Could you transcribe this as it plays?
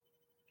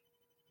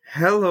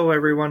Hello,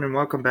 everyone, and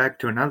welcome back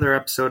to another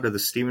episode of the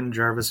Stephen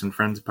Jarvis and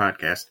Friends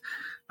podcast.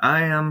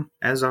 I am,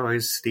 as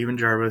always, Stephen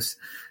Jarvis.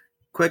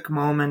 Quick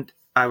moment,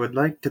 I would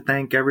like to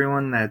thank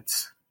everyone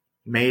that's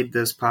made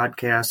this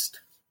podcast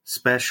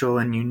special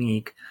and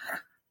unique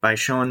by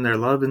showing their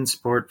love and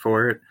support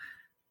for it.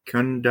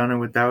 Couldn't have done it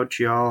without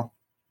y'all,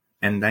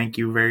 and thank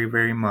you very,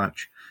 very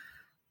much.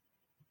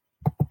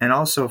 And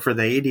also for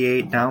the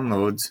 88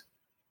 downloads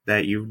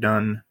that you've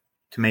done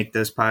to make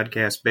this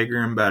podcast bigger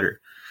and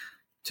better.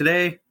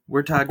 Today,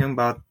 we're talking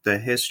about the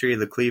history of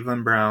the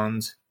Cleveland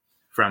Browns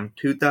from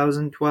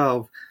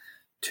 2012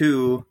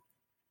 to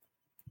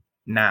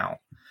now.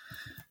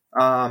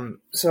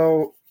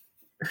 So,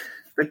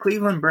 the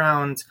Cleveland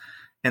Browns,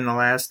 in the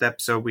last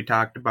episode, we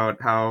talked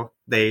about how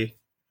they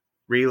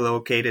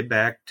relocated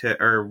back to,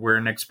 or were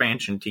an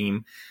expansion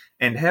team,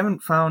 and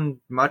haven't found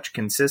much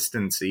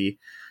consistency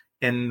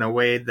in the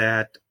way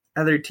that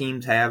other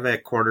teams have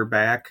at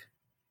quarterback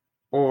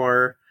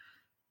or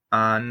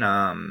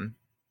on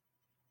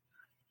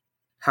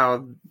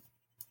how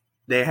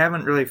they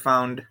haven't really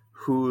found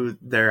who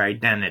their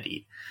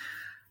identity.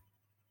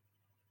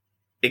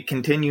 It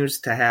continues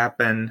to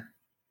happen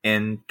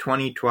in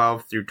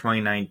 2012 through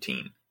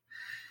 2019.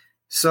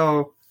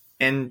 So,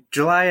 in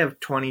July of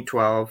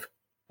 2012,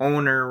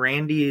 owner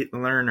Randy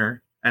Lerner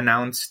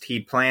announced he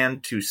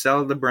planned to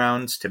sell the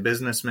Browns to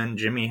businessman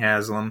Jimmy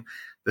Haslam.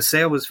 The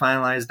sale was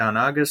finalized on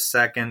August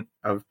 2nd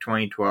of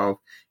 2012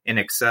 in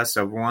excess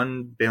of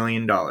 $1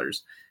 billion.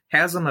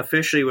 Haslam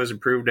officially was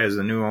approved as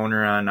the new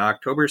owner on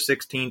October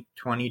 16,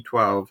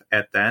 2012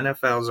 at the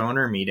NFL's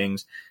owner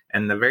meetings,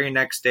 and the very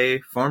next day,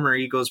 former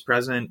Eagles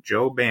president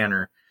Joe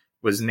Banner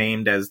was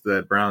named as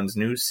the Browns'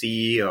 new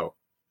CEO.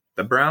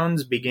 The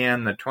Browns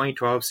began the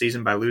 2012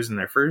 season by losing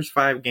their first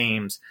 5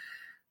 games,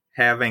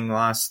 having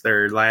lost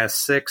their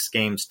last 6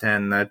 games to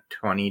end the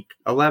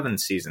 2011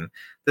 season.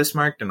 This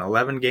marked an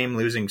 11-game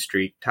losing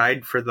streak,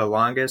 tied for the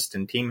longest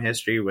in team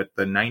history with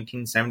the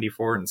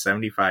 1974 and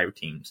 75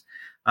 teams.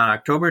 On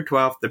October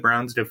 12th, the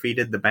Browns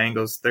defeated the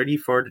Bengals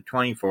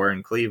 34-24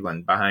 in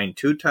Cleveland behind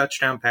 2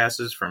 touchdown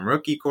passes from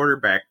rookie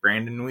quarterback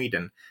Brandon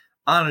Weeden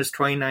on his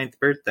 29th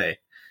birthday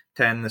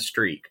to end the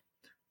streak.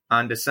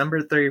 On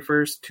December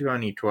 31st,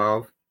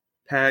 2012,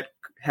 head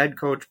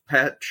coach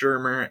Pat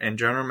Shurmur and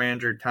general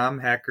manager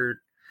Tom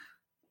Heckert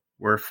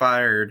were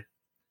fired.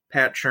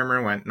 Pat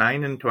Shurmur went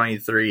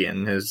 9-23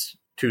 in his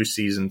 2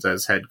 seasons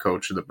as head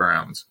coach of the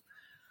Browns.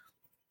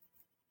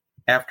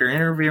 After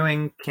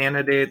interviewing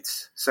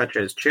candidates such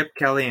as Chip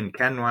Kelly and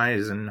Ken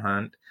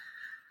Whisenhunt,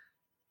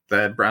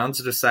 the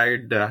Browns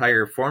decided to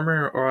hire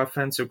former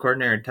offensive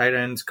coordinator and tight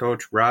ends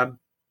coach Rob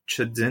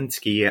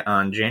Chudzinski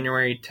on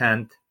January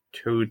 10th,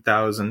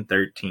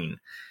 2013.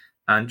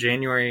 On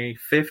January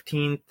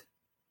 15th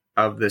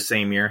of the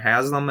same year,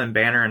 Haslam and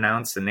Banner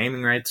announced the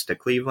naming rights to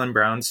Cleveland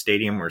Browns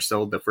Stadium were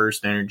sold to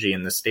First Energy,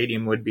 and the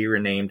stadium would be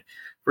renamed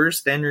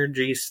First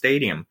Energy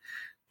Stadium.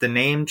 The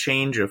name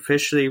change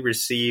officially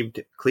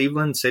received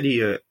Cleveland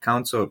City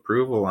Council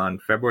approval on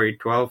February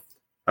 12th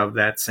of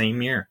that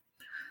same year.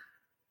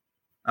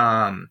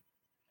 On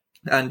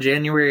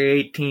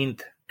January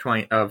 18th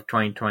of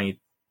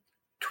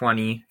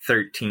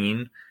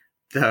 2013,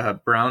 the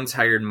Browns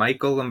hired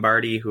Michael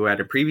Lombardi, who had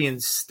a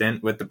previous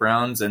stint with the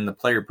Browns in the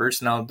player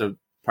personnel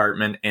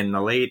department in the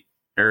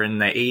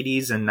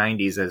 80s and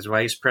 90s as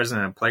vice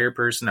president of player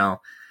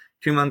personnel.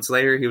 2 months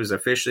later, he was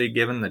officially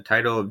given the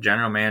title of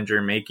general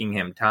manager, making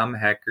him Tom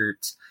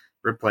Heckert's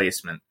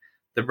replacement.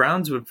 The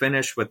Browns would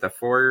finish with a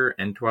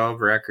 4-12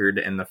 record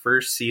in the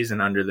first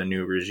season under the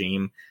new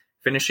regime,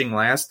 finishing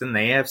last in the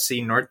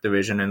AFC North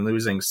Division and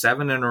losing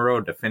 7 in a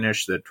row to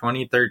finish the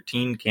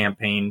 2013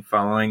 campaign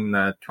following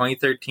the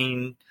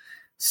 2013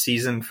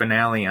 season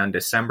finale on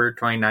December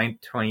 29,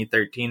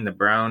 2013. The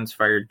Browns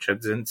fired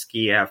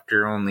Chudzinski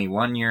after only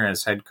 1 year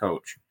as head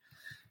coach.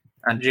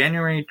 On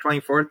January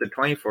 24th of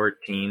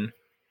 2014,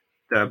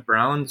 the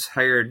Browns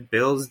hired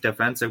Bills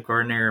defensive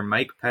coordinator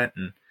Mike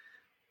Pettine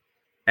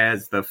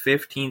as the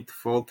 15th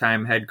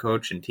full-time head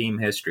coach in team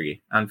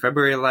history. On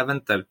February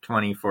 11th of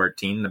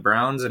 2014, the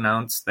Browns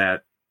announced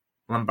that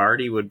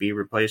Lombardi would be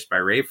replaced by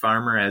Ray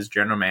Farmer as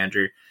general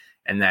manager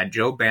and that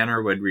Joe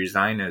Banner would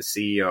resign as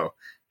CEO.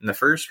 In the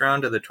first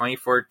round of the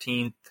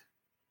 2014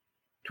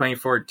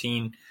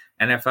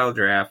 NFL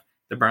Draft,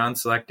 the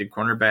Browns selected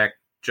cornerback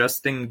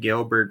Justin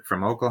Gilbert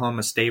from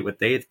Oklahoma State with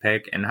the 8th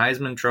pick, and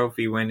Heisman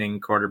Trophy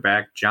winning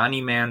quarterback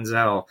Johnny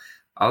Manziel,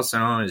 also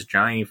known as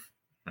Johnny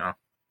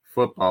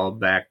Football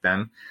back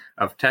then,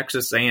 of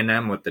Texas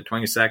A&M with the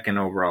 22nd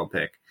overall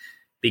pick.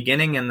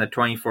 Beginning in the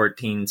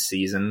 2014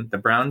 season, the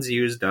Browns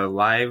used a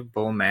live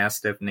bull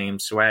mastiff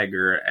named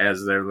Swagger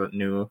as their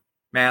new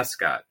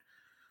mascot.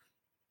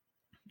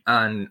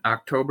 On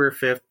October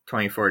 5th,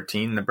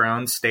 2014, the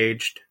Browns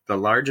staged the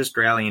largest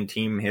rally in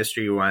team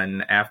history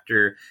when,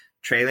 after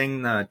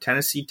trailing the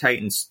Tennessee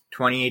Titans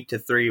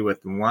 28-3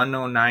 with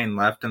 1:09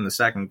 left in the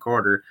second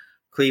quarter,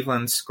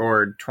 Cleveland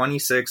scored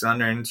 26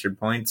 unanswered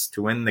points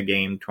to win the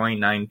game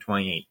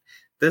 29-28.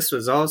 This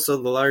was also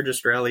the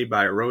largest rally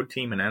by a road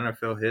team in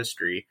NFL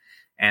history,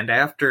 And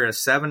after a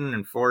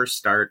 7-4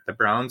 start, the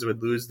Browns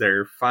would lose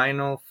their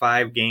final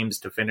 5 games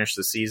to finish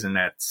the season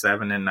at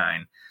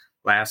 7-9,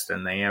 last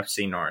in the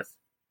AFC North.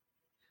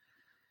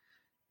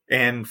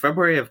 In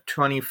February of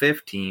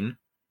 2015,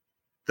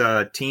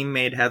 the team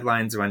made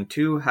headlines when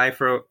 2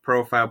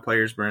 high-profile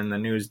players were in the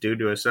news due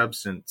to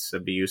substance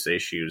abuse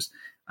issues.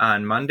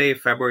 On Monday,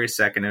 February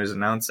 2nd, it was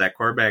announced that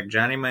quarterback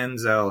Johnny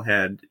Manziel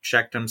had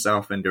checked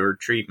himself into a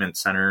treatment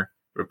center,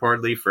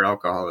 reportedly for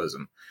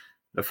alcoholism.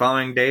 The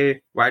following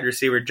day, wide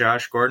receiver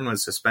Josh Gordon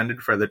was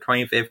suspended for the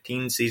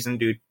 2015 season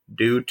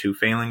due to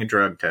failing a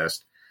drug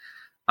test.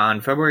 On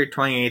February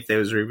 28th, it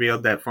was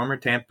revealed that former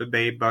Tampa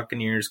Bay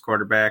Buccaneers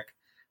quarterback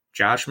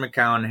Josh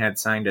McCown had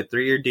signed a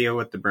 3-year deal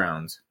with the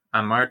Browns.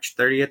 On March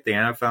 30th, the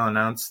NFL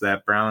announced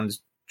that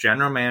Browns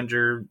general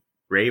manager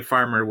Ray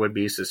Farmer would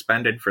be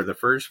suspended for the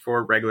first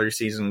 4 regular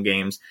season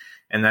games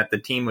and that the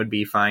team would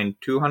be fined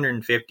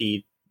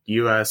 $250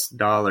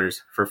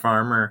 for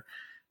Farmer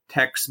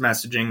text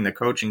messaging the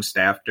coaching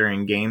staff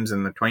during games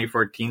in the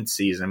 2014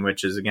 season,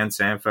 which is against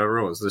NFL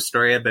rules. The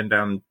story had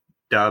been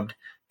dubbed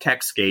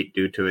Textgate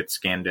due to its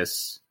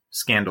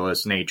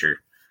scandalous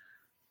nature.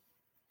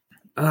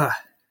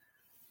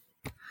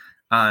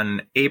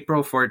 On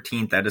April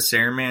 14th, at a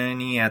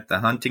ceremony at the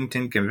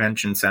Huntington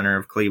Convention Center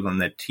of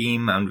Cleveland, the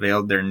team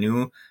unveiled their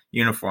new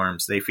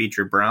uniforms. They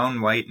feature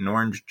brown, white, and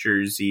orange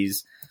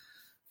jerseys,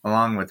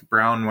 along with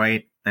brown,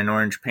 white, and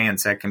orange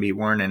pants that can be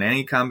worn in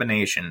any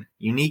combination.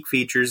 Unique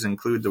features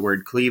include the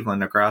word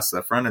Cleveland across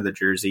the front of the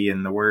jersey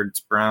and the words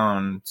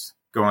Browns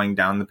going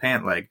down the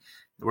pant leg.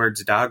 The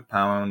words Dog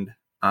Pound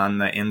on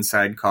the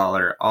inside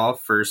collar, all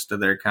first of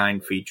their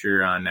kind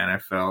feature on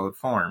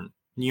NFL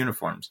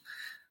uniforms.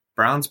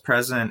 Browns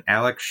president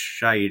Alex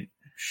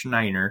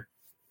Schneider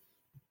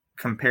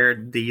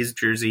compared these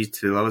jerseys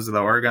to those of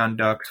the Oregon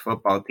Ducks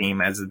football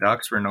team, as the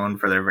Ducks were known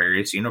for their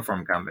various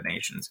uniform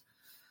combinations.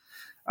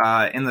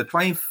 In the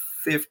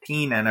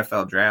 2015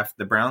 NFL Draft,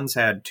 the Browns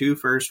had 2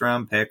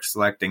 first-round picks,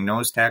 selecting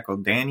nose tackle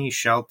Danny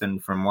Shelton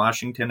from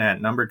Washington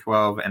at number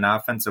 12 and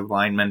offensive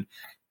lineman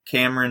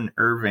Cameron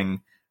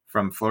Irving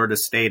from Florida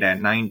State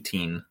at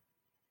 19.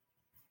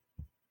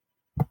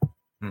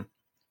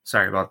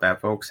 Sorry about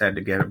that, folks. Had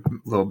to get a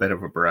little bit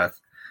of a breath.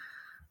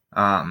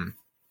 On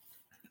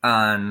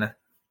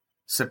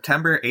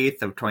September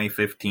 8th of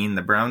 2015,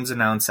 the Browns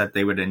announced that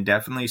they would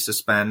indefinitely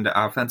suspend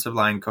offensive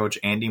line coach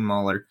Andy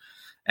Mueller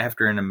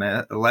after an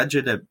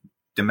alleged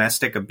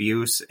domestic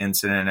abuse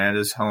incident at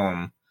his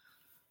home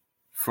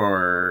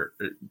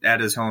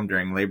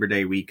during Labor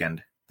Day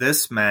weekend.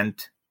 This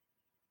meant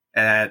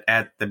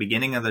at the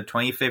beginning of the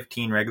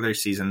 2015 regular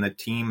season, the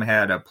team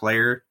had a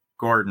player,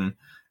 Gordon,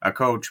 a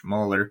coach,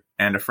 Mueller,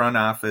 and a front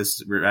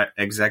office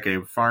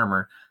executive,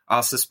 Farmer,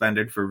 all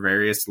suspended for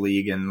various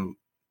league and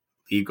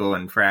legal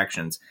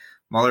infractions.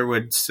 Mueller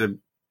would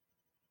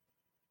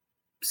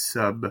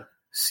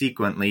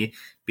subsequently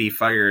be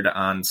fired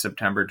on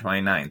September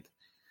 29th.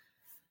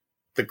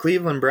 The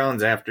Cleveland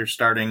Browns, after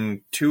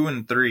starting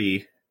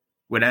 2-3,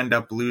 would end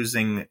up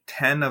losing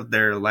 10 of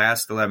their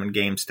last 11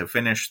 games to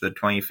finish the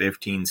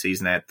 2015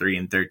 season at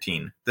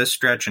 3-13. This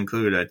stretch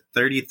included a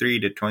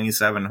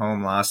 33-27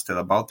 home loss to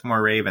the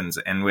Baltimore Ravens,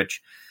 in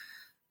which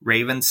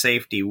Ravens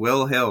safety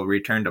Will Hill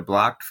returned a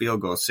blocked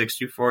field goal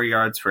 64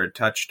 yards for a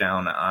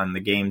touchdown on the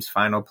game's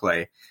final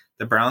play.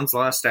 The Browns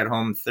lost at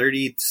home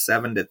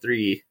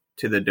 37-3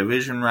 to the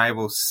division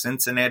rival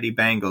Cincinnati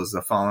Bengals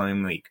the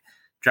following week,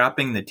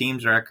 dropping the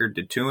team's record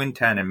to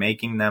 2-10 and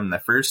making them the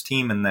first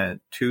team in the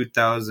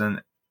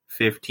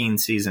 2015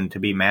 season to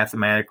be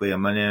mathematically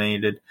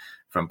eliminated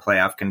from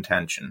playoff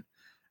contention.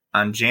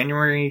 On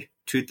January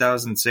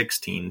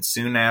 2016,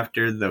 soon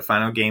after the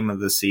final game of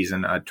the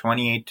season, a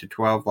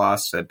 28-12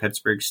 loss to the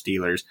Pittsburgh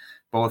Steelers,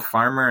 both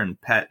Farmer and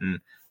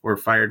Pettin were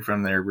fired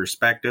from their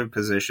respective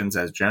positions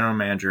as general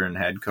manager and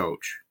head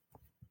coach.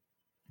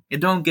 It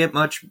don't get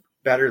much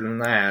better than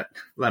that,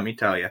 let me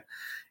tell you.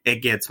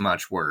 It gets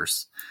much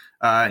worse.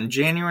 In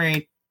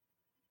January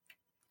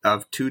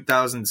of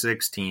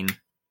 2016,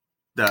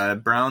 the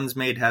Browns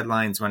made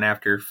headlines when,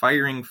 after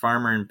firing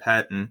Farmer and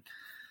Pettin,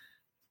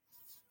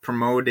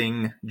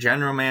 promoting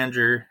general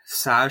manager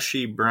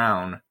Sashi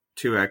Brown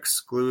to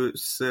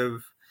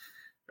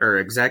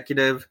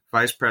executive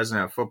vice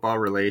president of football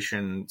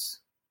relations,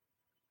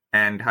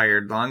 and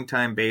hired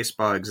longtime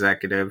baseball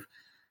executive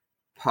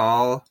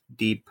Paul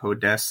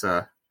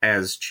DePodesta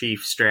as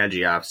chief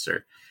strategy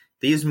officer.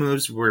 These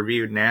moves were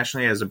viewed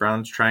nationally as the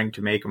Browns trying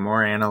to make a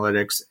more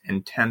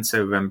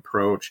analytics-intensive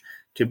approach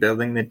to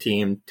building the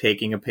team,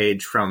 taking a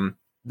page from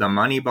the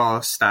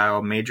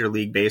Moneyball-style Major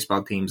League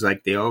Baseball teams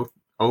like the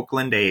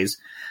Oakland A's,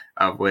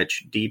 of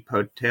which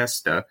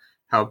DePodesta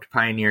helped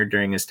pioneer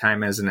during his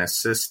time as an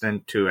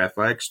assistant to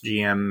Athletics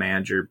GM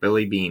manager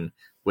Billy Beane,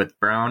 with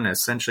Brown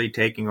essentially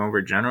taking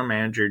over general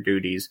manager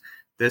duties.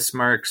 This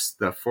marks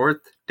the 4th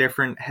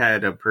different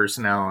head of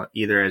personnel,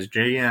 either as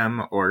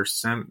GM or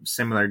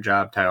similar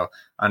job title,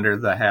 under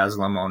the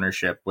Haslam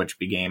ownership, which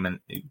began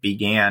in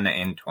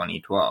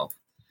 2012.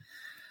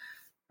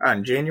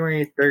 On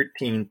January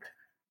 13th,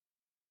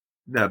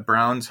 the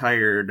Browns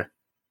hired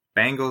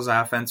Bengals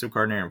offensive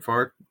coordinator and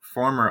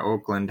former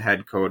Oakland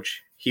head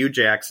coach Hugh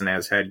Jackson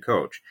as head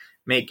coach,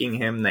 making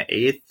him the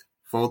 8th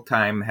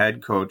full-time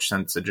head coach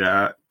since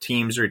the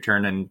team's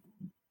return in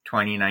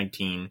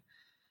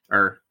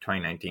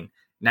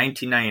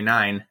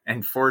 1999,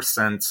 and 4th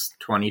since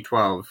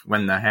 2012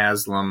 when the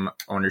Haslam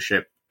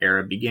ownership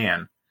era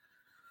began.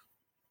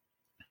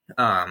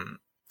 On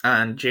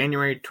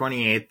January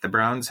 28th, the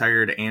Browns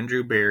hired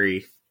Andrew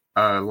Berry,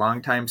 a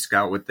longtime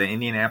scout with the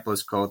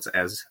Indianapolis Colts,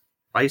 as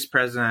vice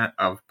president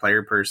of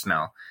player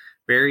personnel.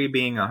 Berry,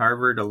 being a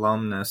Harvard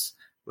alumnus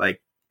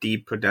like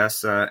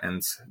DePodesta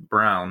and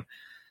Brown,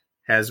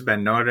 has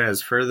been noted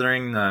as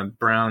furthering the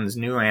Browns'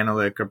 new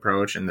analytic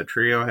approach, and the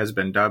trio has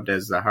been dubbed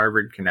as the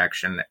Harvard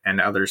Connection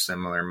and other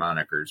similar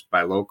monikers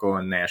by local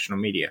and national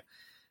media.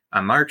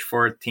 On March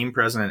 4th, team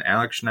president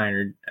Alex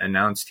Schneider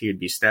announced he would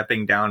be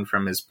stepping down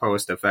from his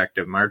post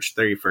effective March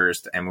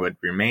 31st and would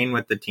remain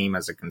with the team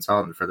as a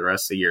consultant for the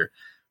rest of the year.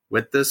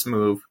 With this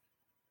move,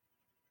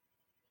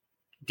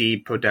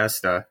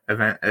 DePodesta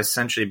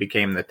essentially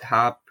became the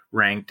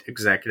top-ranked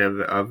executive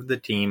of the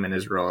team in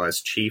his role as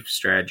chief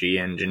strategy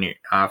engineer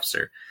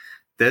officer.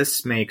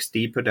 This makes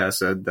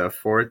DePodesta the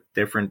 4th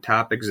different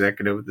top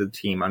executive of the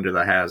team under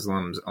the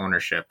Haslam's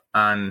ownership.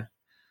 On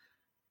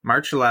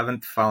March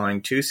 11th,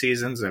 following 2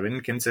 seasons of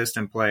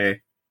inconsistent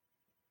play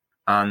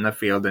on the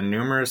field and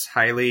numerous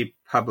highly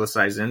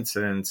publicized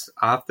incidents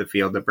off the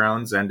field, the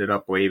Browns ended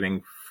up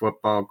waiving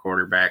football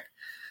quarterback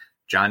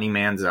Johnny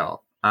Manziel.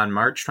 On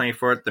March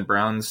 24th, the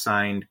Browns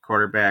signed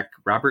quarterback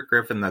Robert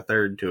Griffin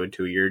III to a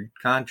 2-year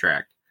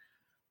contract.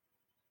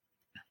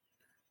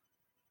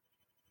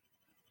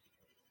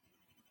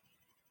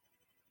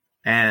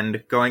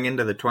 And going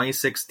into the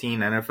 2016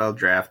 NFL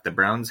Draft, the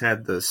Browns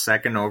had the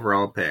 2nd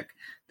overall pick.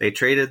 They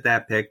traded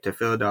that pick to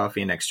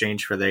Philadelphia in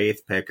exchange for the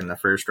 8th pick in the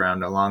first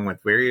round, along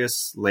with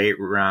various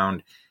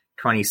late-round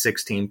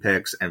 2016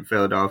 picks and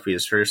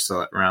Philadelphia's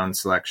first-round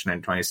selection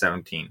in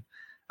 2017.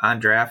 On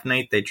draft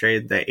night, they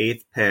traded the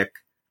 8th pick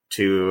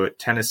to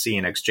Tennessee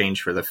in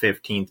exchange for the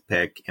 15th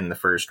pick in the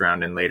first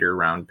round and later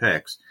round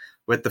picks.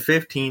 With the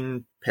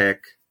 15th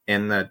pick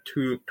in the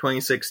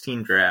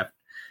 2016 draft,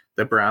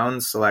 the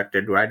Browns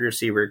selected wide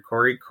receiver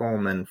Corey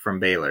Coleman from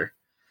Baylor.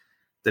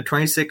 The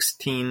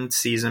 2016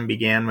 season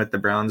began with the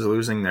Browns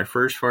losing their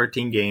first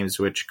 14 games,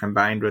 which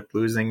combined with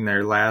losing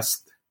their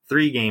last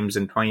 3 games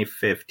in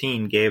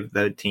 2015 gave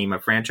the team a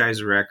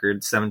franchise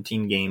record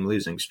 17-game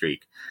losing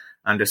streak.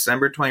 On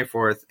December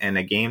 24th, in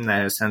a game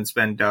that has since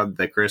been dubbed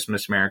the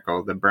Christmas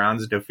Miracle, the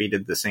Browns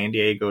defeated the San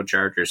Diego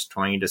Chargers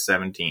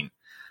 20-17.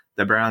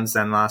 The Browns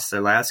then lost their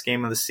last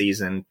game of the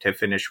season to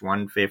finish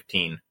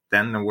 1-15,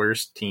 then the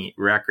worst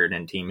record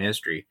in team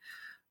history.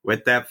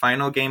 With that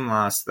final game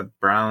loss, the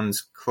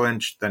Browns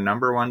clinched the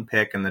number 1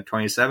 pick in the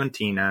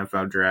 2017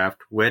 NFL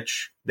Draft,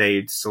 which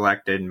they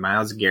selected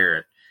Myles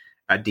Garrett,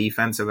 a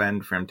defensive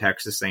end from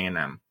Texas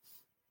A&M.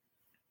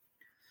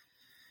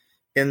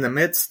 In the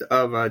midst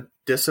of a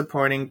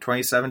disappointing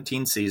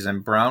 2017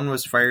 season, Brown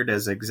was fired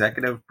as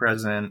executive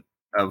president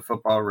of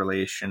football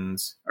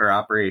operations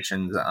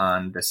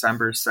on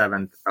December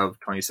 7th of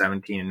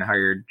 2017 and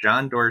hired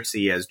John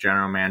Dorsey as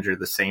general manager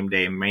the same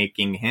day,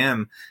 making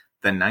him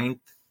the 9th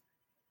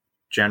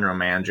general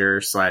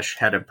manager /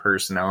 head of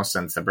personnel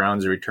since the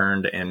Browns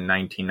returned in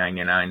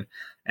 1999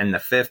 and the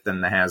 5th in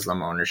the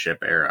Haslam ownership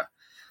era.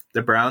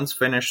 The Browns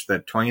finished the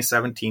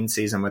 2017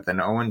 season with an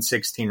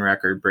 0-16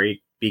 record,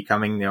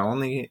 becoming the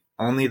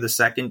only the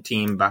second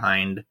team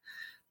behind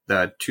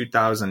the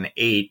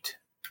 2008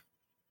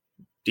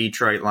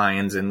 Detroit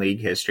Lions in league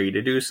history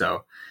to do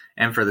so,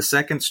 and for the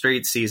second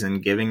straight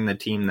season giving the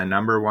team the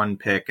number 1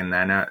 pick in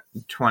the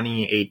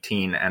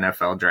 2018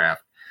 NFL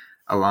Draft,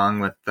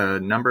 along with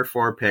the number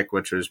 4 pick,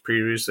 which was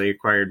previously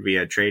acquired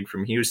via trade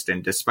from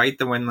Houston. Despite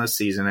the winless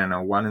season and a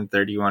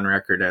 1-31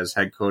 record as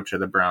head coach of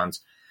the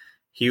Browns,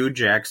 Hugh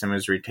Jackson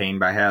was retained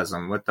by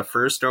Haslam. With the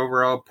first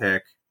overall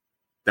pick,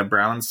 the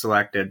Browns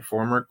selected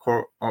former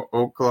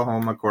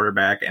Oklahoma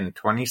quarterback and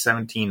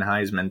 2017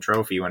 Heisman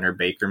Trophy winner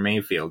Baker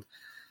Mayfield.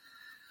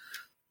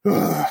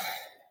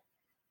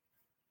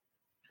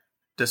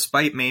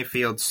 Despite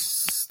Mayfield's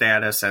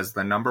status as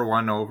the number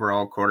 1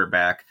 overall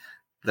quarterback,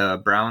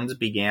 the Browns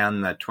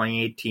began the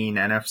 2018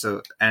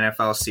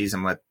 NFL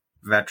season with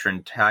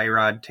veteran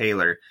Tyrod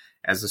Taylor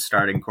as the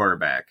starting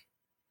quarterback.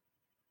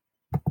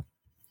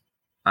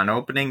 On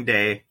opening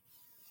day,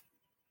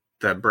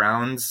 the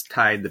Browns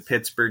tied the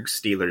Pittsburgh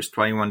Steelers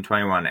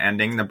 21-21,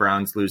 ending the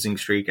Browns' losing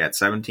streak at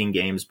 17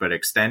 games, but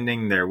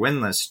extending their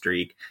winless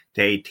streak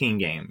to 18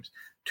 games.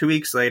 2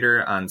 weeks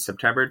later, on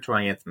September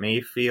 20th,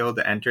 Mayfield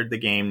entered the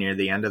game near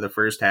the end of the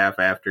first half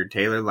after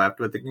Taylor left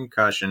with a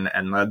concussion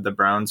and led the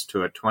Browns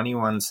to a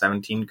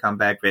 21-17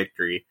 comeback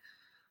victory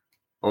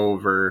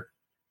over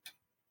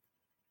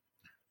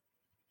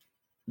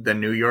the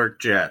New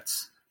York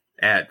Jets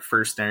at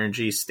First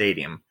Energy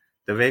Stadium.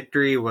 The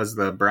victory was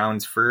the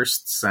Browns'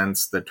 first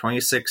since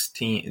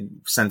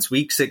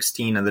Week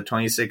 16 of the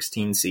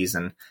 2016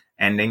 season,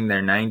 ending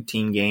their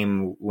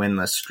 19-game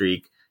winless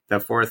streak, the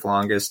 4th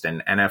longest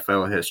in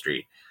NFL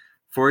history.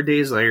 4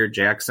 days later,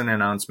 Jackson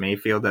announced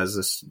Mayfield as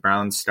the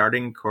Browns'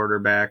 starting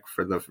quarterback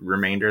for the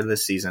remainder of the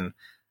season.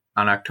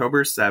 On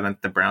October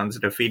 7th, the Browns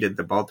defeated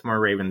the Baltimore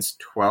Ravens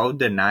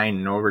 12-9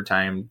 in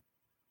overtime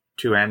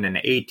to end an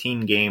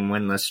 18-game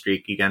winless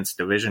streak against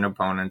division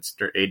opponents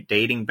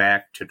dating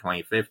back to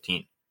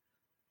 2015.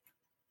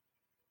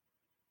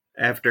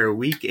 After a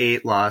Week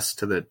 8 loss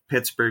to the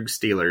Pittsburgh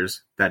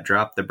Steelers that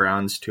dropped the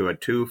Browns to a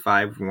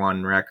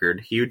 2-5-1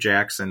 record, Hugh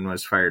Jackson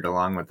was fired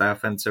along with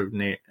offensive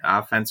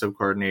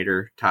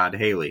coordinator Todd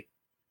Haley.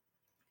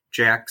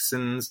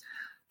 Jackson's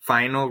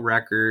final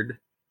record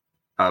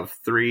of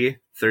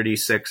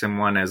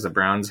 3-36-1 as the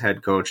Browns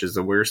head coach is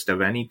the worst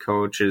of any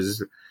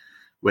coaches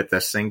with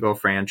a single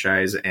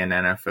franchise in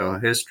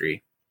NFL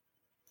history.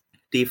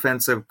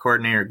 Defensive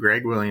coordinator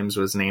Greg Williams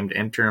was named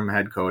interim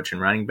head coach,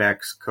 and running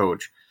backs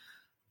coach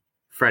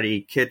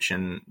Freddie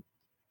Kitchens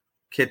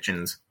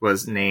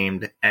was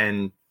named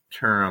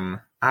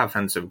interim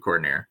offensive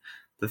coordinator.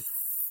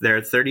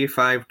 Their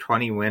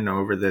 35-20 win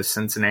over the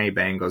Cincinnati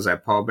Bengals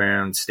at Paul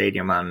Brown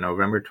Stadium on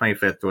November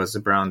 25th was the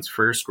Browns'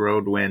 first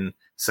road win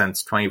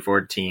since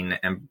 2014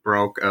 and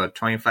broke a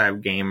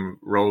 25-game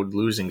road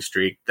losing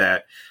streak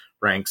that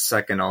ranks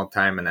second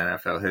all-time in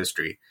NFL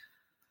history.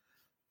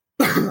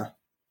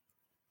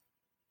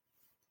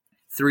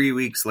 3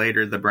 weeks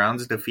later, the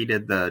Browns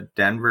defeated the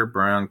Denver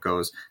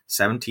Broncos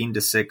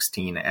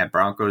 17-16 at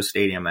Broncos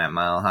Stadium at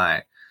Mile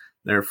High,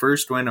 their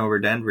first win over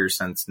Denver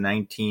since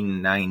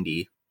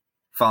 1990.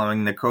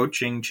 Following the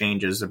coaching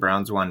changes, the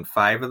Browns won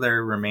 5 of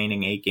their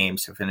remaining 8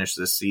 games to finish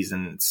the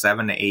season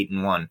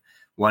 7-8-1,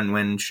 one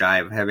win shy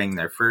of having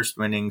their first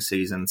winning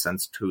season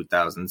since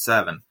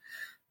 2007.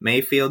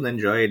 Mayfield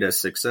enjoyed a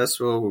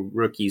successful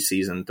rookie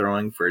season,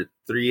 throwing for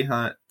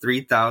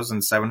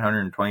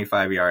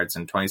 3,725 yards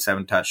and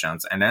 27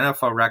 touchdowns, an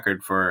NFL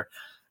record for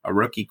a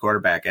rookie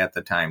quarterback at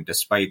the time,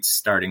 despite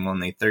starting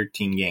only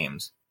 13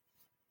 games.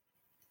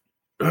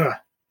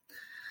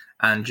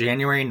 On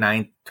January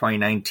 9th,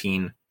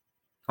 2019,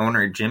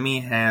 owner Jimmy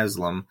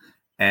Haslam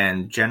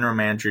and general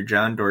manager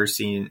John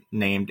Dorsey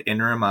named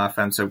interim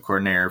offensive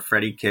coordinator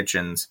Freddie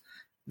Kitchens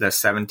the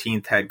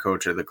 17th head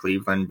coach of the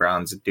Cleveland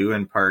Browns, due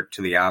in part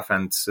to the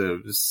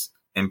offensive's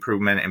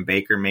improvement and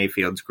Baker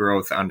Mayfield's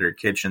growth under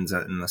Kitchens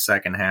in the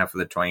second half of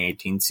the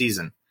 2018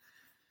 season.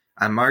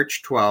 On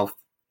March 12th,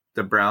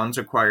 the Browns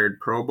acquired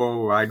Pro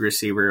Bowl wide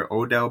receiver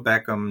Odell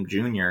Beckham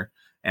Jr.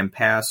 and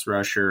pass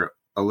rusher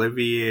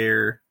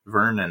Olivier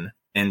Vernon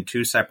in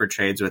 2 separate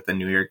trades with the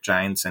New York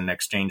Giants in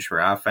exchange for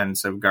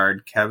offensive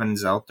guard Kevin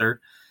Zelter,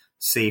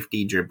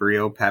 safety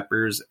Jabril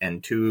Peppers,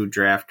 and 2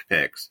 draft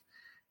picks,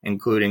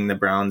 including the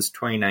Browns'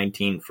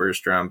 2019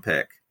 first-round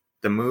pick.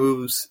 The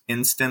moves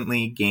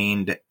instantly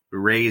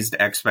raised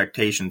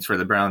expectations for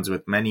the Browns,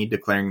 with many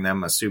declaring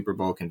them a Super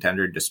Bowl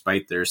contender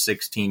despite their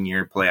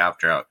 16-year playoff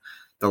drought,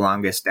 the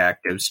longest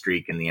active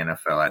streak in the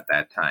NFL at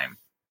that time.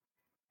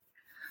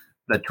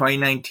 The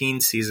 2019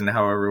 season,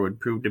 however,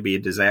 would prove to be a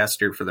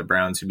disaster for the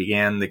Browns, who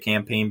began the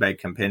campaign by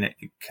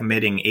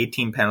committing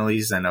 18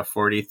 penalties and a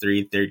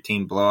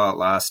 43-13 blowout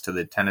loss to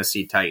the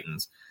Tennessee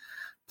Titans.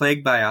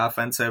 Plagued by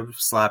offensive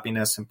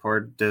sloppiness and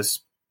poor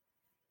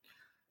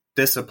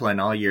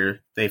discipline all year,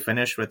 they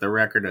finished with a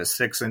record of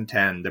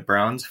 6-10. The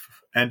Browns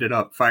ended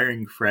up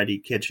firing Freddie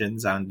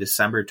Kitchens on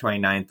December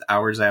 29th,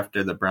 hours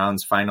after the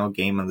Browns' final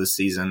game of the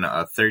season,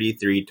 a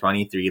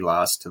 33-23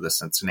 loss to the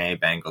Cincinnati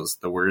Bengals,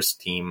 the worst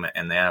team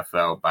in the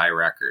NFL by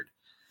record.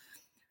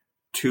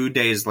 2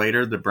 days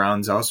later, the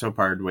Browns also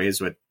parted ways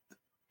with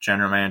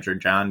general manager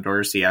John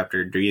Dorsey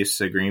after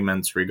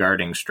disagreements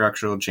regarding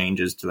structural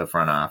changes to the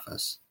front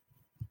office.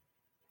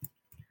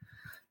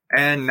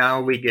 And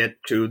now we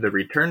get to the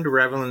return to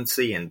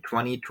relevancy in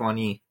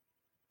 2020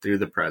 through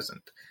the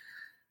present.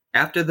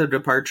 After the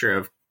departure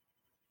of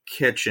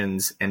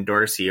Kitchens and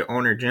Dorsey,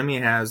 owner Jimmy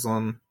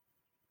Haslam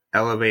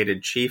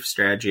elevated Chief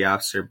Strategy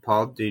Officer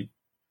Paul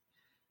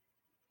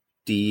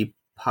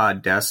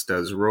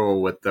DePodesta's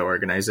role with the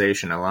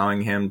organization,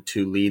 allowing him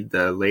to lead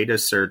the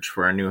latest search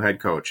for a new head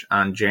coach.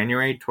 On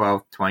January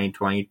 12,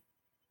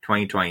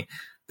 2020,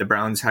 the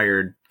Browns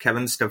hired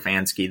Kevin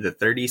Stefanski, the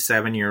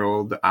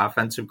 37-year-old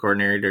offensive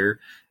coordinator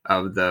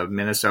of the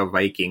Minnesota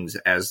Vikings,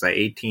 as the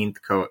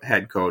 18th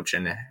head coach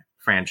in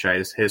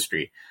franchise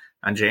history.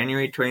 On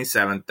January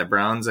 27th, the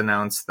Browns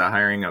announced the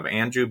hiring of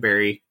Andrew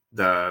Berry,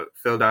 the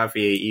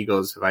Philadelphia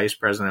Eagles Vice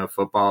President of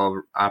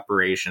Football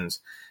Operations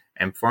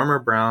and former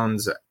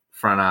Browns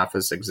front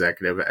office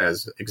executive,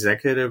 as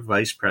Executive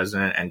Vice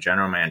President and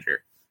General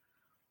Manager.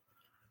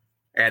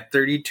 At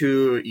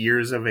 32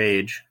 years of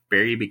age,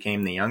 Berry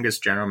became the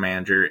youngest general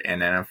manager in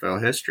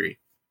NFL history.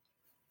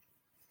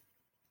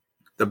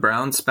 The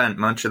Browns spent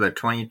much of the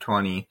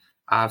 2020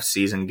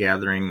 offseason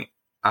gathering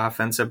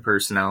offensive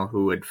personnel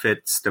who would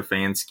fit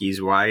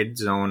Stefanski's wide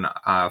zone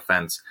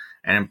offense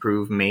and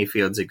improve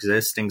Mayfield's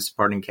existing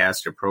supporting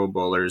cast of Pro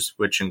Bowlers,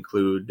 which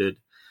included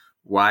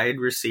wide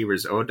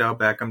receivers Odell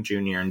Beckham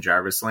Jr. and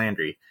Jarvis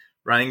Landry,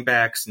 running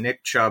backs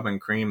Nick Chubb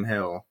and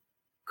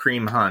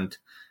Kareem Hunt,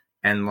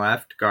 and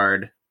left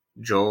guard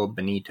Joel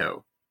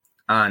Benito.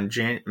 On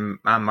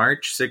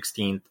March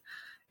 16th,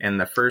 In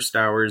the first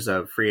hours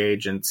of free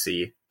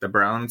agency, the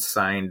Browns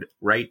signed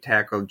right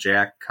tackle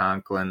Jack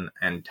Conklin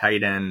and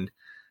tight end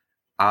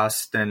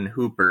Austin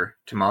Hooper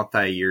to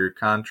multi-year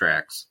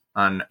contracts.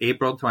 On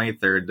April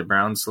 23rd, the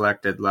Browns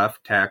selected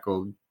left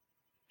tackle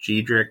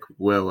Jedrick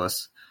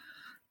Willis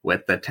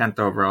with the 10th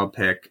overall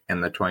pick in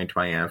the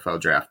 2020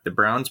 NFL Draft. The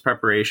Browns'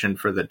 preparation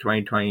for the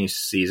 2020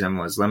 season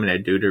was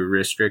limited due to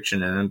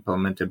restrictions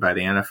implemented by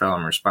the NFL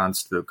in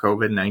response to the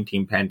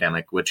COVID-19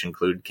 pandemic, which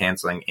included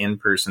canceling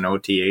in-person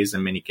OTAs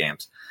and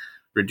minicamps,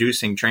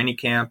 reducing training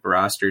camp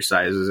roster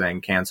sizes,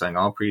 and canceling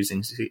all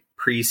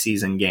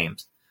preseason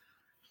games.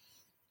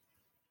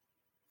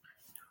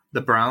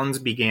 The Browns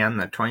began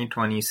the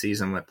 2020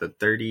 season with a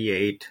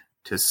 38-6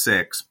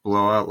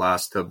 blowout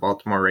loss to the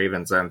Baltimore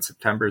Ravens on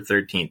September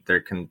 13th,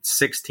 their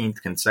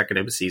 16th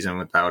consecutive season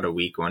without a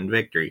Week 1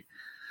 victory.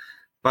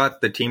 But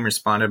the team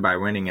responded by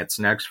winning its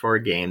next 4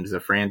 games, the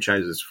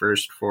franchise's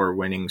first 4-game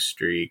winning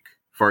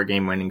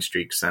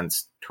streak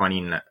since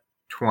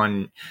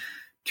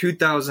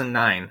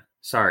 2009.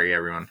 Sorry,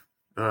 everyone.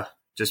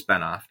 Just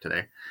been off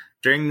today.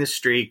 During this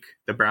streak,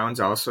 the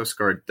Browns also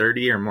scored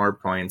 30 or more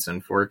points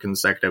in 4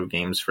 consecutive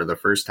games for the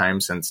first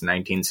time since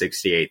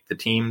 1968. The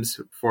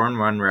team's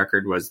 4-1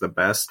 record was the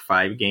best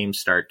 5-game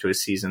start to a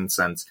season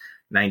since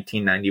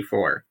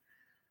 1994.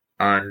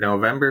 On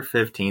November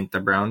 15th, the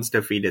Browns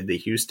defeated the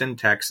Houston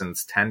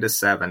Texans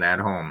 10-7 at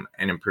home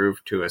and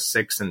improved to a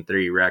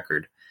 6-3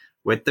 record.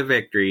 With the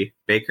victory,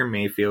 Baker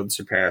Mayfield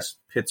surpassed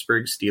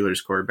Pittsburgh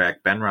Steelers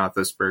quarterback Ben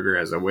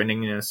Roethlisberger as a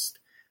winningest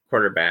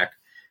quarterback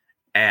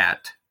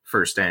at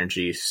First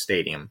Energy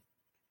Stadium.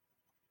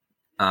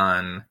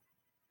 On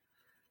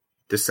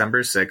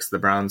December 6th, the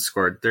Browns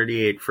scored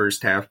 38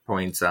 first-half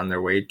points on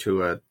their way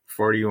to a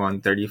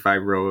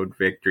 41-35 road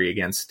victory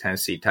against the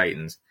Tennessee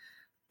Titans,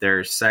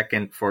 their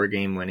second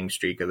 4-game winning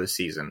streak of the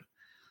season.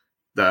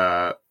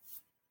 The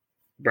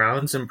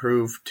Browns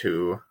improved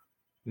to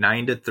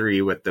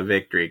 9-3 with the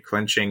victory,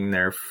 clinching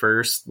their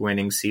first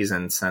winning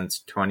season since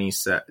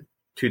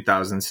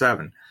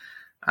 2007.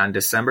 On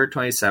December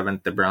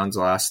 27th, the Browns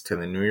lost to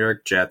the New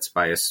York Jets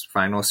by a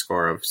final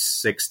score of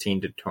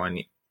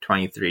 16-23,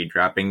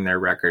 dropping their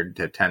record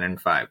to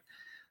 10-5.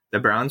 The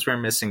Browns were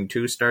missing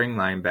 2 starting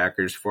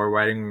linebackers, 4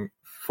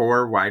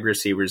 wide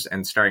receivers,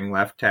 and starting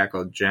left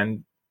tackle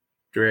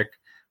Jedrick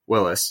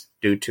Willis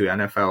due to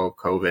NFL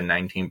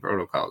COVID-19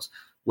 protocols.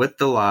 With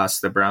the loss,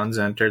 the Browns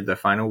entered the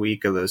final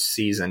week of the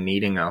season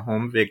needing a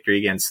home victory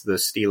against the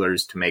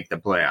Steelers to make the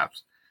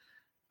playoffs.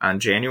 On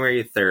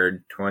January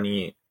 3rd,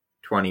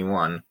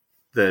 2021,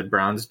 the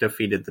Browns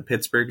defeated the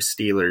Pittsburgh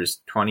Steelers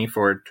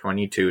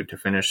 24-22 to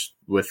finish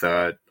with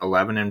a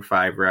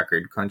 11-5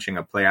 record, clinching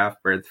a playoff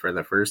berth for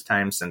the first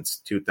time since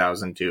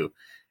 2002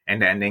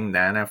 and ending the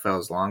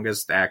NFL's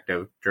longest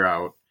active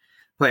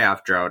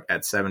playoff drought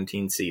at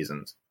 17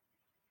 seasons.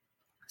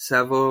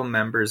 Several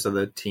members of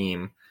the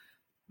team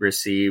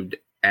received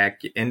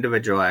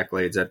individual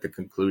accolades at the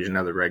conclusion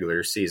of the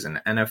regular season.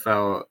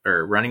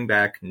 Running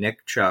back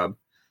Nick Chubb,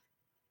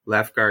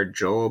 left guard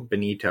Joel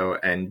Benito,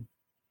 and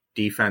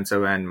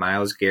defensive end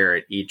Myles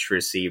Garrett each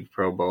received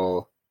Pro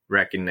Bowl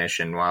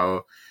recognition,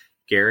 while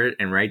Garrett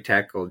and right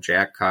tackle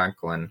Jack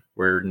Conklin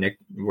were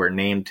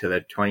named to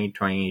the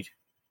 2020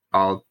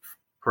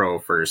 All-Pro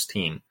First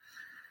Team.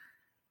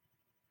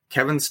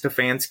 Kevin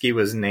Stefanski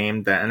was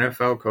named the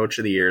NFL Coach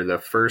of the Year, the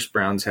first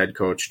Browns head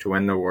coach to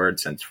win the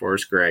award since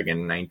Forrest Gregg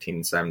in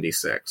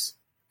 1976.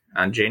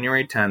 On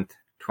January 10th,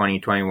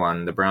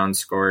 2021, the Browns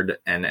scored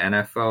an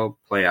NFL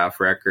playoff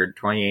record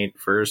 28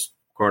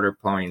 first-quarter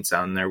points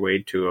on their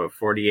way to a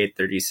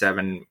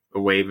 48-37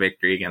 away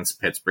victory against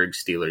the Pittsburgh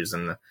Steelers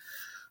in the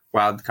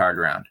wild card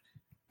round.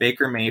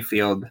 Baker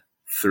Mayfield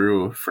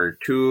threw for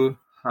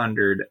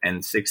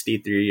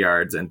 263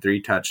 yards and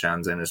 3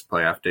 touchdowns in his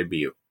playoff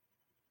debut,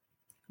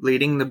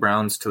 leading the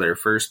Browns to their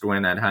first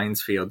win at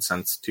Heinz Field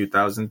since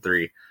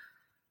 2003,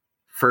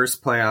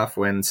 first playoff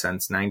win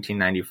since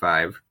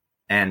 1995,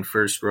 and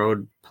first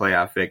road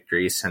playoff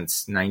victory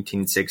since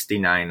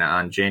 1969.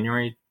 On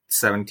January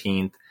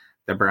 17th,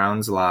 the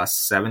Browns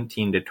lost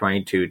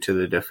 17-22 to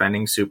the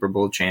defending Super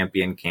Bowl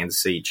champion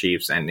Kansas City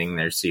Chiefs, ending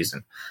their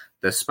season.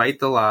 Despite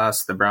the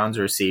loss, the Browns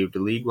received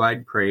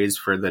league-wide praise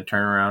for the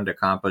turnaround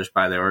accomplished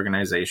by the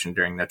organization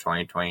during the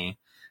 2020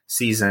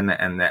 season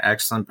and the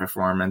excellent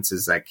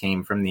performances that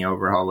came from the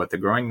overhaul, with a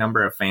growing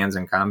number of fans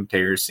and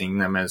commentators seeing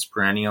them as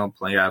perennial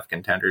playoff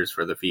contenders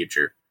for the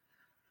future.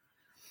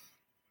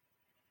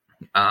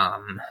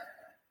 The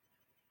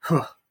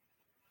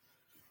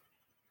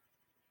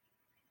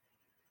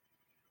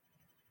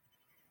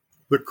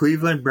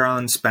Cleveland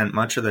Browns spent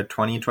much of the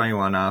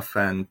 2021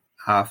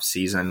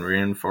 off-season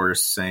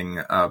reinforcing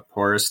a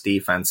porous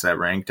defense that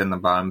ranked in the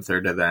bottom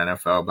third of the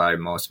NFL by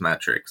most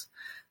metrics.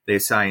 They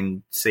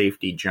signed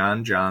safety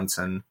John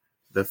Johnson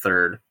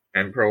III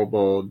and Pro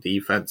Bowl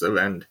defensive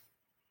end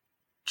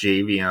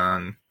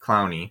Jadeveon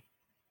Clowney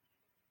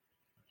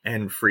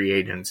in free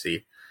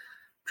agency,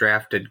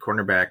 drafted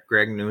cornerback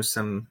Greg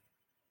Newsome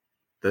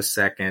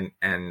II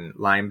and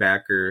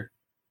linebacker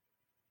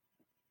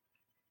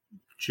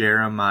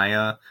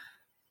Jeremiah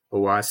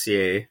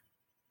Owasie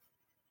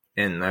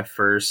in the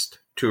first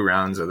 2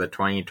 rounds of the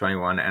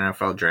 2021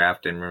 NFL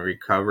Draft and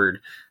recovered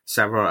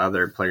several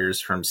other players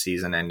from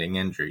season-ending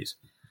injuries.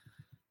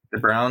 The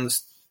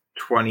Browns'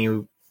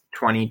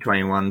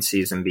 2021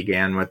 season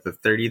began with a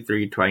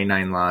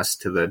 33-29 loss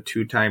to the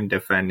two-time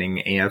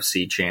defending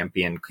AFC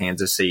champion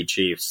Kansas City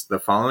Chiefs. The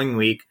following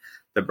week,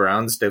 the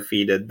Browns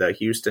defeated the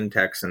Houston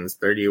Texans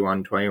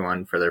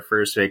 31-21 for their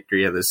first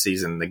victory of the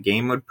season. The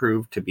game would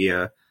prove to be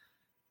a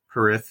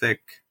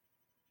horrific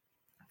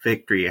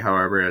victory,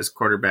 however, as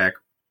quarterback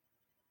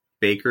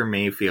Baker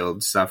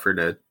Mayfield suffered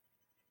a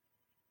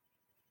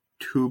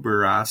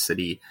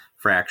tuberosity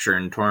fracture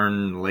and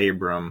torn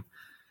labrum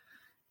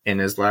in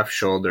his left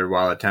shoulder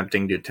while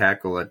attempting to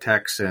tackle a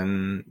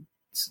Texans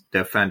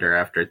defender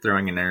after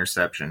throwing an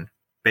interception.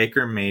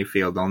 Baker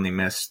Mayfield only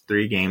missed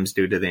 3 games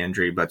due to the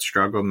injury, but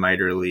struggled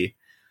mightily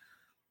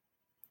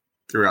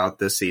throughout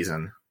the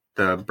season.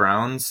 The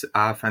Browns'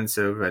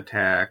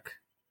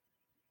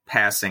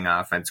 passing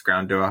offense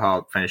ground to a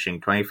halt,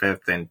 finishing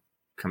 25th in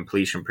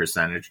completion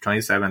percentage,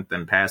 27th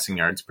in passing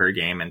yards per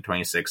game, and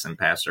 26th in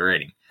passer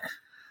rating.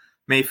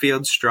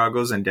 Mayfield's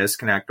struggles and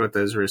disconnect with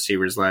his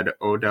receivers led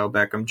Odell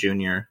Beckham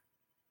Jr.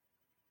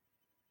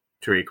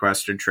 to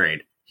request a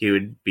trade. He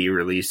would be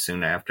released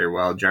soon after,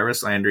 while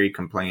Jarvis Landry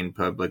complained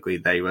publicly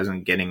that he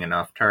wasn't getting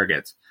enough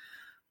targets.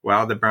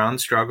 While the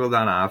Browns struggled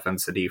on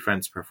offense, the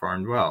defense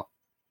performed well.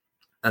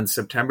 On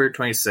September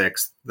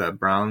 26th, the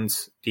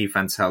Browns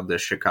defense held the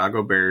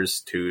Chicago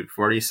Bears to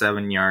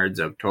 47 yards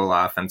of total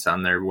offense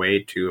on their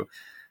way to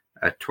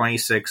a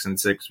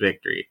 26-6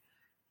 victory.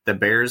 The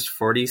Bears'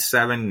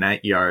 47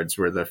 net yards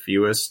were the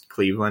fewest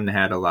Cleveland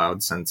had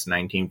allowed since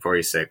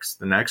 1946.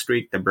 The next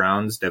week, the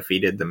Browns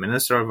defeated the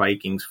Minnesota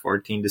Vikings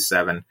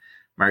 14-7,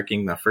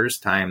 marking the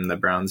first time the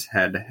Browns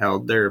had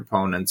held their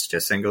opponents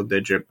to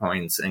single-digit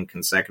points in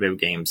consecutive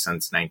games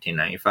since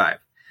 1995.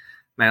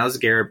 Myles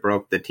Garrett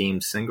broke the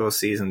team's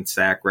single-season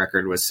sack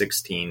record with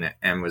 16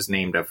 and was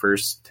named a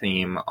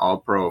first-team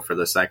All-Pro for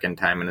the second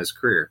time in his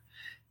career.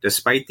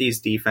 Despite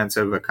these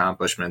defensive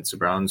accomplishments, the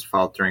Browns'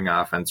 faltering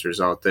offense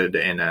resulted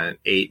in an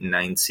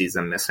 8-9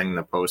 season, missing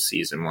the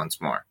postseason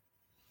once more.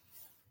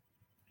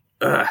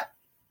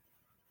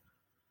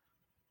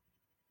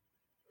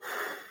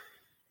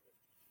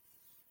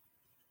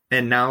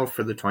 And now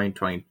for the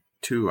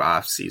 2022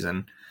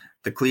 offseason.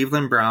 The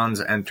Cleveland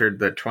Browns entered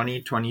the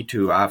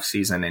 2022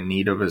 offseason in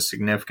need of a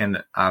significant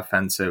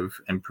offensive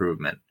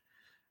improvement.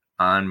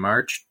 On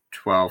March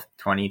 12,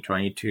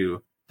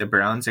 2022, the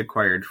Browns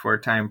acquired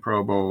 4-time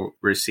Pro Bowl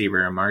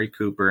receiver Amari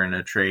Cooper in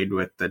a trade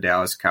with the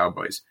Dallas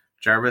Cowboys.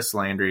 Jarvis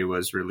Landry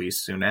was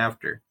released soon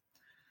after.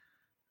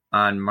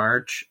 On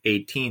March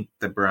 18th,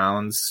 the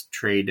Browns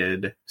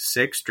traded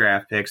 6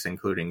 draft picks,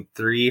 including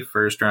 3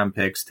 first-round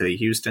picks, to the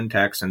Houston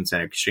Texans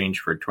in exchange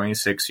for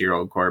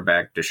 26-year-old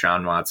quarterback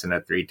Deshaun Watson, a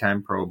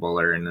 3-time Pro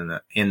Bowler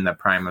in the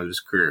prime of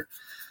his career.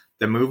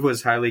 The move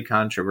was highly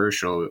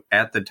controversial.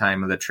 At the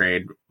time of the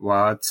trade,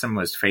 Watson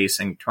was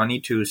facing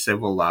 22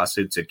 civil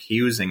lawsuits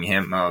accusing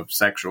him of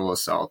sexual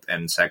assault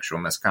and sexual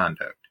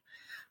misconduct.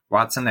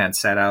 Watson had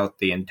sat out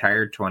the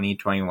entire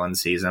 2021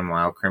 season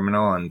while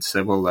criminal and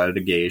civil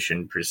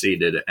litigation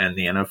proceeded and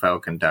the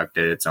NFL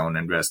conducted its own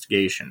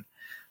investigation.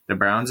 The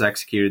Browns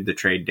executed the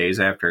trade days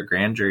after a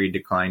grand jury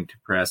declined to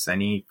press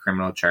any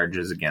criminal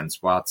charges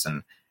against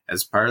Watson.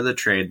 As part of the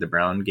trade, the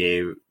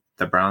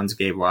Browns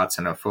gave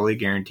Watson a fully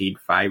guaranteed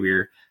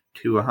 5-year,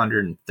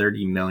 $230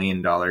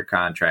 million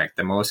contract,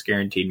 the most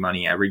guaranteed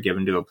money ever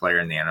given to a player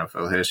in the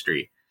NFL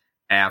history,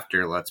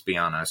 after, let's be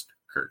honest,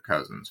 Kirk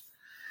Cousins.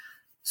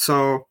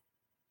 So,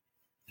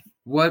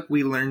 what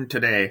we learned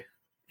today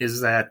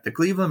is that the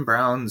Cleveland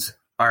Browns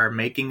are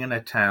making an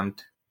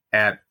attempt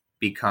at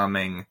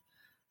becoming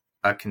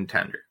a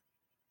contender.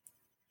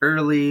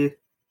 Early,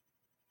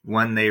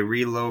 when they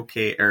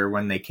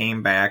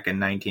came back in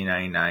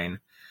 1999,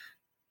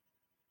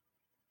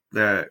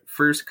 the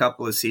first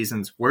couple of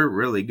seasons were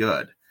really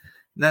good.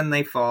 Then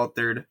they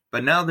faltered,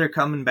 but now they're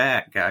coming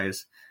back,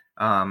 guys.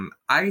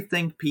 I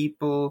think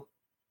people,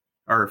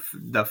 or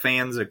the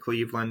fans of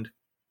Cleveland,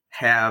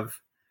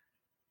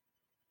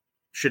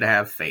 should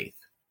have faith.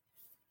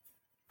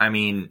 I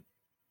mean,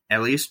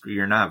 at least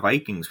you're not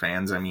Vikings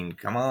fans. I mean,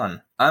 come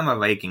on. I'm a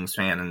Vikings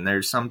fan, and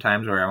there's some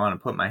times where I want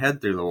to put my head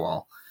through the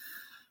wall.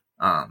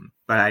 But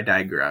I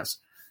digress.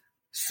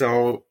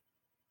 So,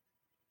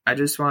 I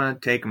just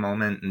want to take a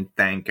moment and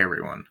thank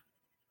everyone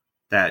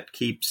that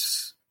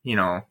keeps,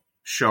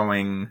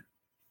 showing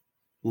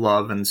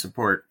love and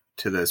support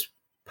to this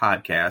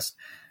podcast.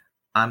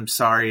 I'm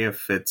sorry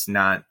if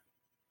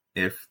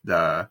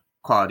the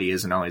quality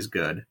isn't always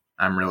good.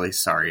 I'm really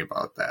sorry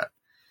about that.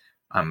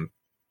 I'm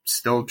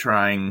still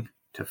trying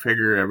to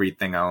figure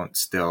everything out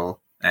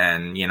still.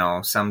 And,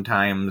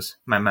 sometimes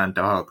my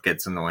mental health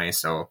gets in the way.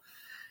 So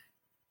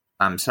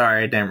I'm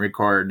sorry I didn't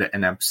record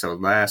an episode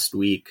last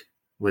week.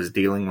 Was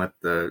dealing with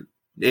a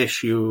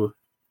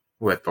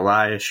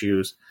lot of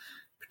issues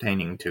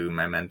pertaining to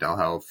my mental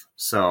health.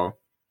 So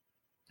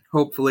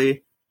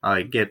hopefully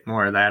I get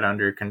more of that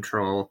under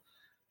control,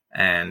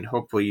 and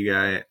hopefully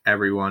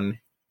everyone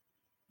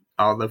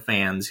all the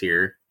fans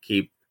here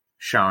keep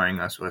showering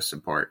us with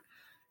support.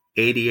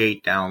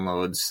 88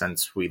 downloads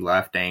since we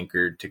left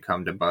Anchor to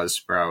come to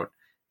Buzzsprout.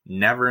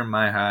 Never in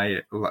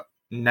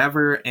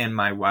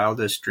my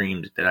wildest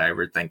dreams did I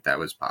ever think that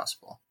was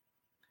possible.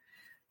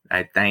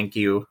 I thank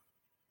you.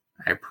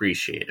 I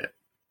appreciate it.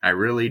 I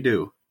really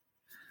do.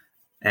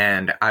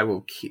 And I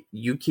will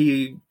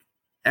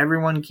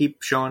everyone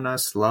keep showing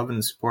us love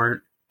and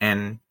support,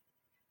 and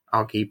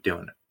I'll keep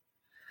doing it.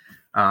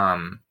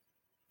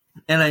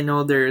 And I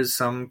know there's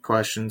some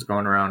questions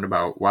going around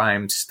about why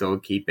I'm still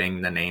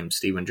keeping the name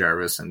Stephen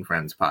Jarvis and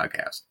Friends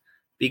podcast.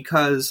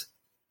 Because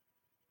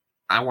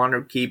I want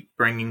to keep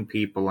bringing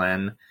people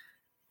in.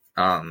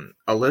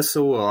 Alyssa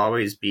will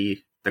always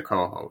be the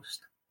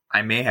co-host.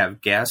 I may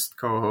have guest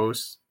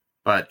co-hosts,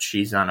 but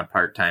she's on a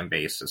part-time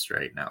basis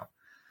right now.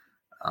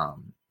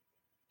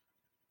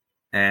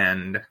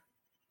 And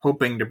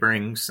hoping to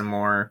bring some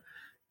more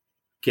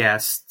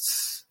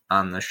guests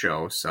on the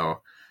show.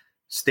 So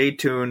stay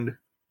tuned.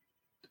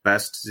 The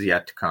best is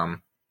yet to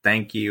come.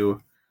 Thank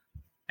you.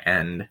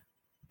 And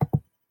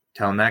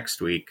till next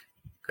week,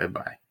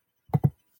 goodbye.